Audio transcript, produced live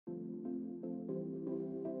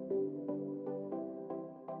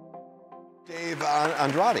Dave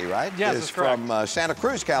Andrade, right? Yes, is that's correct. From Santa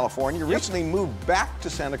Cruz, California. Recently moved back to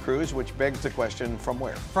Santa Cruz, which begs the question, from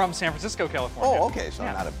where? From San Francisco, California. Oh, okay, so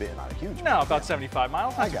not a huge. No, about 75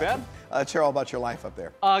 miles, not too bad. Let's hear all about your life up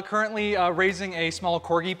there. Currently raising a small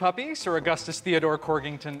corgi puppy, Sir Augustus Theodore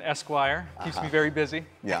Corgington Esquire. Keeps me very busy.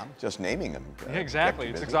 Yeah, just naming him. Exactly,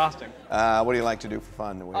 it's exhausting. What do you like to do for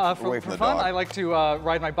fun, away from the fun, dog? I like to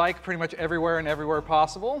ride my bike pretty much everywhere and everywhere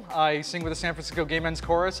possible. I sing with the San Francisco Gay Men's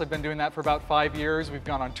Chorus. I've been doing that for about 5 years. We've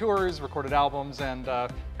gone on tours, recorded albums, and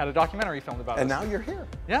had a documentary filmed about it. And now you're here.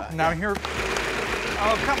 Yeah, now I'm here.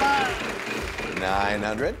 Oh, come on.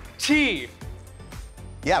 900. T.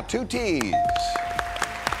 Yeah, 2 T's.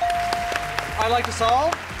 I like to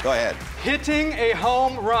solve. Go ahead. Hitting a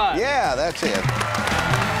home run. Yeah, that's it.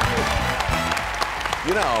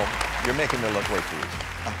 You know, you're making it look way too easy.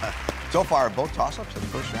 So far, both toss-ups in the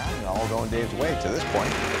first round and all going Dave's way to this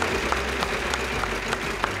point.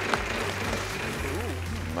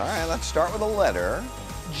 All right, let's start with a letter.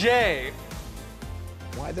 J.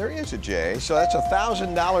 Why, there is a J, so that's a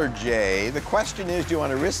 $1,000 J. The question is, do you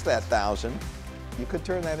want to risk that 1,000? You could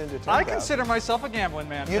turn that into 10,000. I consider myself a gambling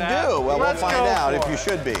man. You do? Well, we'll find out if you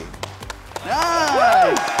should be.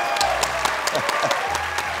 Nice!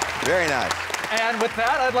 Very nice. And with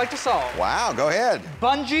that, I'd like to solve. Wow, go ahead.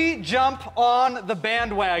 Bungee jump on the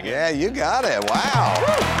bandwagon. Yeah, you got it. Wow.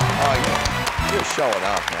 Oh, you're showing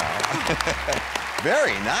off now.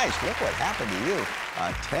 Very nice. Look what happened to you.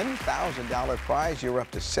 A $10,000 prize. You're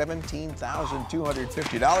up to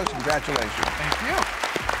 $17,250. Congratulations. Thank you.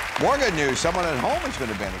 More good news. Someone at home is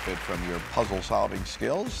going to benefit from your puzzle-solving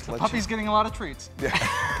skills. The puppy's getting a lot of treats.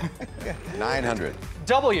 900.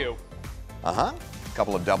 W. Uh-huh. A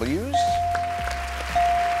couple of W's.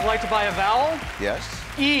 I'd like to buy a vowel. Yes.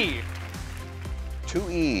 E.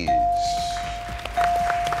 2 E's.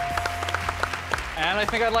 And I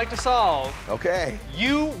think I'd like to solve. Okay.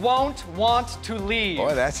 You won't want to leave.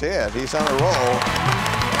 Boy, that's it. He's on a roll.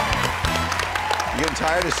 You getting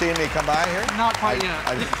tired of seeing me come by here? Not quite yet.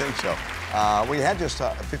 I didn't think so. We had just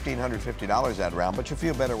 $1,550 that round, but you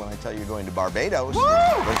feel better when I tell you you're going to Barbados. Woo!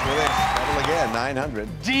 Let's really settle again, 900.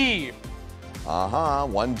 D. Uh-huh,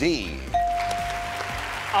 1D.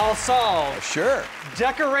 I'll solve. Sure.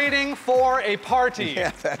 Decorating for a party.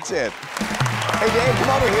 Yeah, that's it. Hey, Dave, come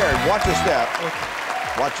over here and watch your step.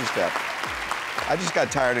 Watch your step. I just got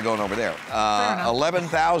tired of going over there.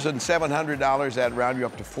 $11,700 that round you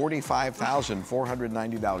up to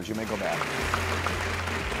 $45,490. You may go back.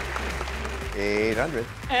 800.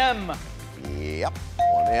 M. Yep.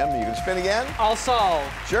 1M. You can spin again? I'll solve.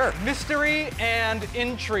 Sure. Mystery and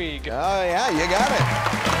intrigue. Oh, yeah, you got it.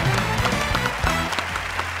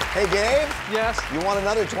 Hey, Dave. Yes? You want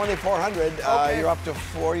another $2,400. Okay. You're up to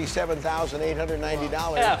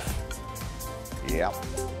 $47,890. F. Yep.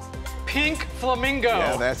 Pink flamingo.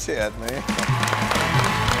 Yeah, that's it, man.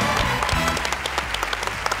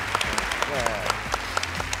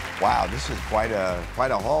 Yeah. Wow, this is quite a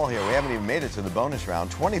haul here. We haven't even made it to the bonus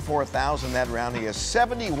round. 24,000 that round. He has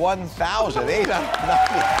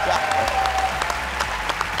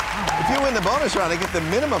 $71,890. If you win the bonus round, I get the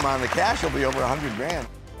minimum on the cash. It'll be over 100 grand.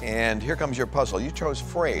 And here comes your puzzle. You chose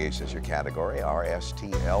phrase as your category,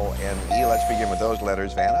 R-S-T-L-M-E. Let's begin with those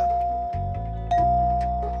letters, Vanna.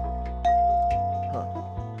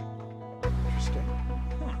 Interesting.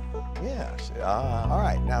 Yes. All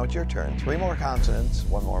right, now it's your turn. 3 more consonants,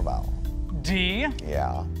 1 more vowel. D.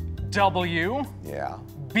 Yeah. W. Yeah.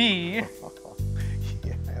 B.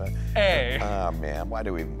 Yeah. A. Oh, man, why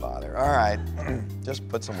do we even bother? All right, just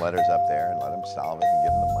put some letters up there and let them solve it and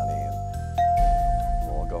give them the money, and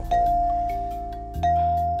we'll go home.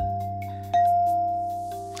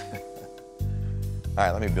 All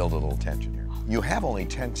right, let me build a little tension here. You have only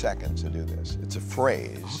 10 seconds to do this. It's a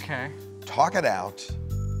phrase. Okay. Talk it out.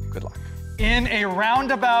 Good luck. In a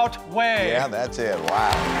roundabout way. Yeah, that's it.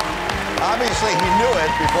 Wow. Obviously, he knew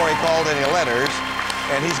it before he called any letters,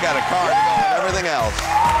 and he's got a card to go with everything else.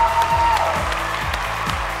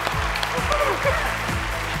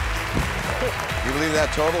 You believe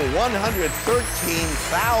that total?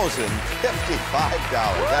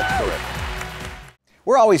 $113,055. That's correct.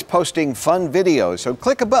 We're always posting fun videos, so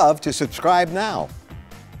click above to subscribe now.